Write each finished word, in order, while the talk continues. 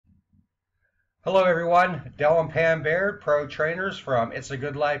Hello everyone, Dell and Pam Baird, pro trainers from It's a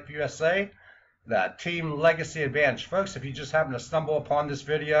Good Life USA, the Team Legacy Advantage. Folks, if you just happen to stumble upon this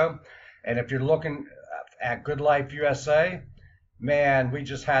video, and if you're looking at Good Life USA, man, we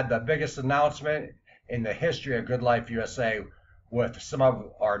just had the biggest announcement in the history of Good Life USA with some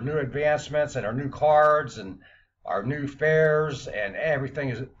of our new advancements and our new cards and our new fares, and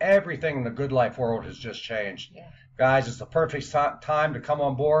everything in the Good Life world has just changed. Yeah. Guys, it's the perfect time to come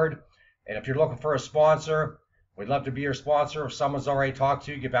on board. And if you're looking for a sponsor, we'd love to be your sponsor. If someone's already talked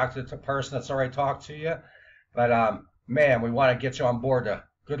to you, get back to the person that's already talked to you. But man, we want to get you on board the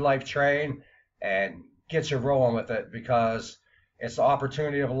Good Life train and get you rolling with it, because it's the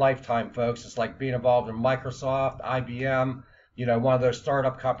opportunity of a lifetime, folks. It's like being involved in Microsoft, IBM, one of those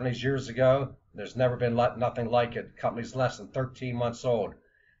startup companies years ago. There's never been nothing like it. The company's less than 13 months old.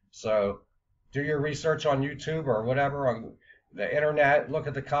 So do your research on YouTube or whatever, on the internet. Look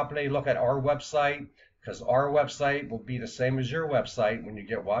at the company, look at our website, because our website will be the same as your website when you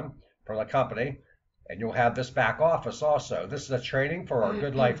get one from the company, and you'll have this back office also. This is a training for our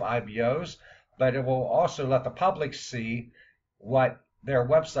Good Life IBOs, but it will also let the public see what their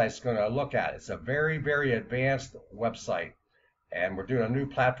website's going to look at. It's a very, very advanced website, and we're doing a new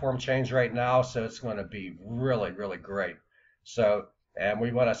platform change right now, so it's going to be really, really great. So, and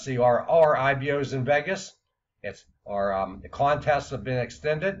we want to see our IBOs in Vegas. It's our the contests have been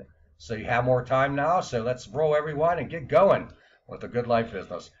extended, so you have more time now. So let's roll, everyone, and get going with the Good Life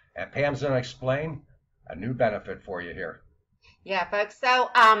business. And Pam's going to explain a new benefit for you here. Yeah, folks.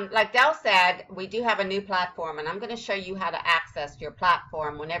 So, like Dell said, we do have a new platform, and I'm going to show you how to access your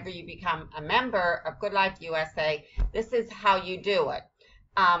platform whenever you become a member of Good Life USA. This is how you do it.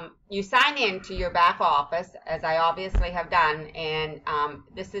 You sign in to your back office, as I obviously have done, and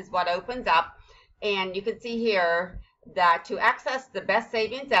this is what opens up. And you can see here that to access the best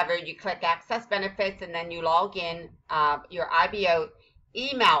savings ever, you click Access Benefits, and then you log in your IBO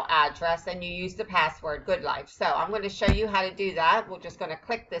email address, and you use the password Good Life. So I'm going to show you how to do that. We're just going to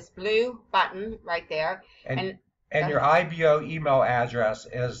click this blue button right there. And your IBO email address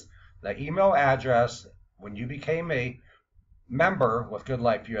is the email address when you became a member with Good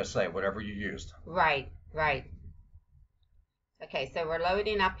Life USA, whatever you used. Right. Okay, so we're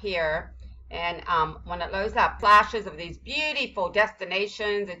loading up here. And when it loads up, flashes of these beautiful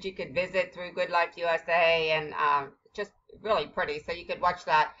destinations that you could visit through Good Life USA, and just really pretty. So you could watch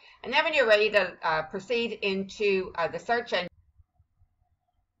that. And then when you're ready to proceed into the search engine,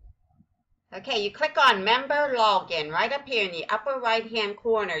 okay, you click on Member Login right up here in the upper right-hand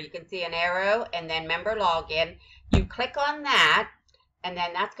corner. You can see an arrow and then Member Login. You click on that, and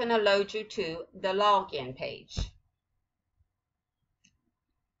then that's going to load you to the login page.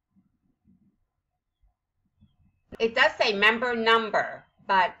 It does say member number,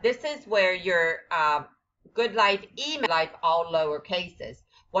 but this is where your Good Life email, Life all lower cases.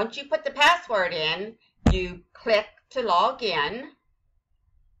 Once you put the password in, you click to log in,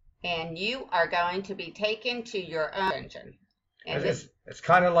 and you are going to be taken to your own engine. And it's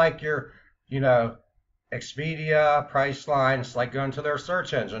kind of like your, Expedia, Priceline. It's like going to their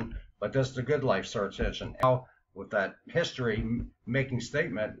search engine, but this is the Good Life search engine. Now, with that history making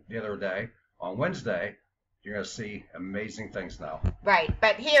statement the other day on Wednesday, you're going to see amazing things now. Right,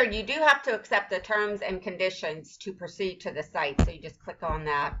 but here you do have to accept the terms and conditions to proceed to the site. So you just click on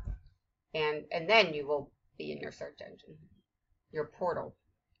that, and then you will be in your search engine, your portal,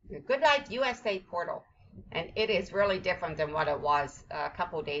 your Good Life USA portal. And it is really different than what it was a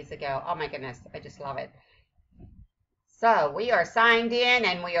couple days ago. Oh my goodness, I just love it. So we are signed in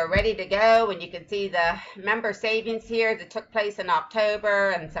and we are ready to go, and you can see the member savings here that took place in October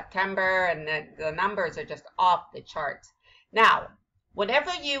and September, and the numbers are just off the charts. Now,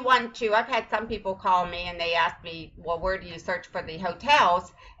 whenever you want to, I've had some people call me and they ask me, well, where do you search for the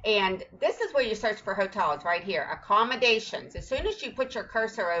hotels? And this is where you search for hotels right here, accommodations. As soon as you put your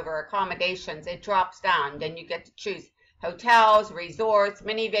cursor over accommodations, it drops down. Then you get to choose hotels, resorts,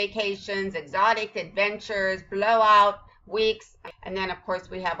 mini vacations, exotic adventures, blowout weeks, and then of course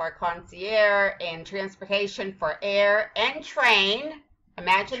we have our concierge and transportation for air and train.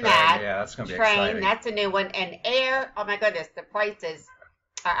 Imagine that. Yeah, that's going to be train, exciting. that's a new one. And air, oh my goodness, the prices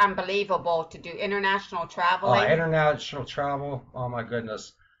are unbelievable to do international traveling. International travel, oh my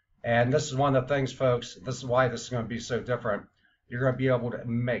goodness. And this is one of the things, folks, this is why this is going to be so different. You're going to be able to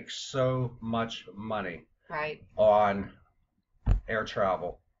make so much money on air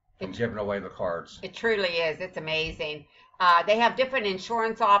travel from giving away the cards. It truly is. It's amazing. They have different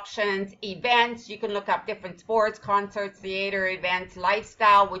insurance options, events. You can look up different sports, concerts, theater events,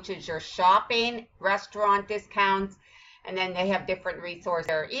 lifestyle, which is your shopping, restaurant discounts, And then they have different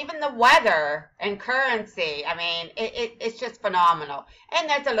resources, even the weather and currency. I mean, it's just phenomenal. And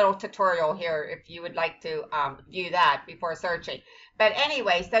there's a little tutorial here if you would like to view that before searching. But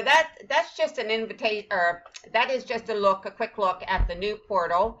anyway, so that's just an invitation, or that is just a quick look at the new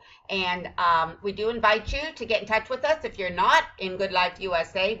portal. And we do invite you to get in touch with us. If you're not in GoodLife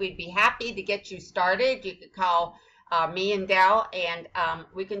USA, we'd be happy to get you started. You could call me and Dell, and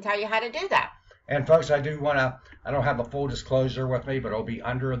we can tell you how to do that. And folks, I don't have a full disclosure with me, but it'll be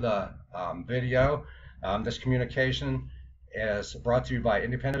under the video. This communication is brought to you by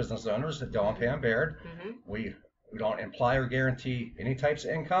independent business owners, Dell and Pam Baird. We don't imply or guarantee any types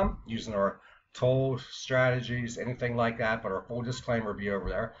of income using our tools, strategies, anything like that, but our full disclaimer will be over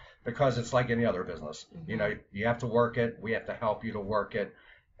there, because it's like any other business. You know, you have to work it. We have to help you to work it,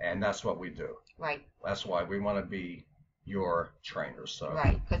 and that's what we do. Right. That's why we want to be your trainers. So.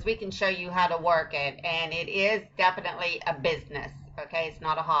 Right, because we can show you how to work it, and it is definitely a business. Okay, it's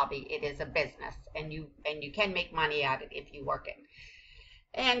not a hobby. It is a business, and you can make money at it if you work it.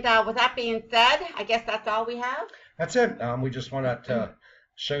 And with that being said, I guess that's all we have. That's it. We just wanted to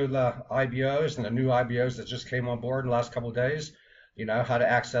show the IBOs and the new IBOs that just came on board in the last couple of days, you know, how to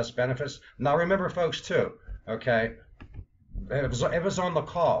access benefits. Now remember, folks, too, okay, it was on the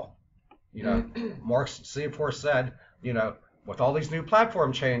call. You know, Mark Singapore said, you know, with all these new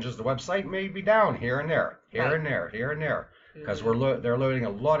platform changes, the website may be down here and there, here and there, because they're loading a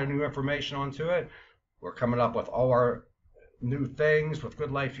lot of new information onto it. We're coming up with all our new things with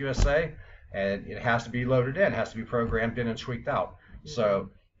GoodLife USA, and it has to be loaded in, has to be programmed in and tweaked out. So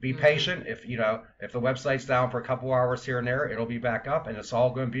be patient. If the website's down for a couple hours here and there, it'll be back up, and it's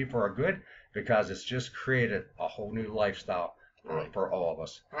all going to be for our good, because it's just created a whole new lifestyle for all of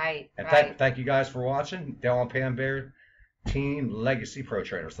us. Right. And thank you guys for watching. Dell and Pam Baird, Team Legacy Pro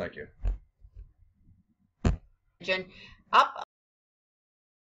Traders. Thank you. Up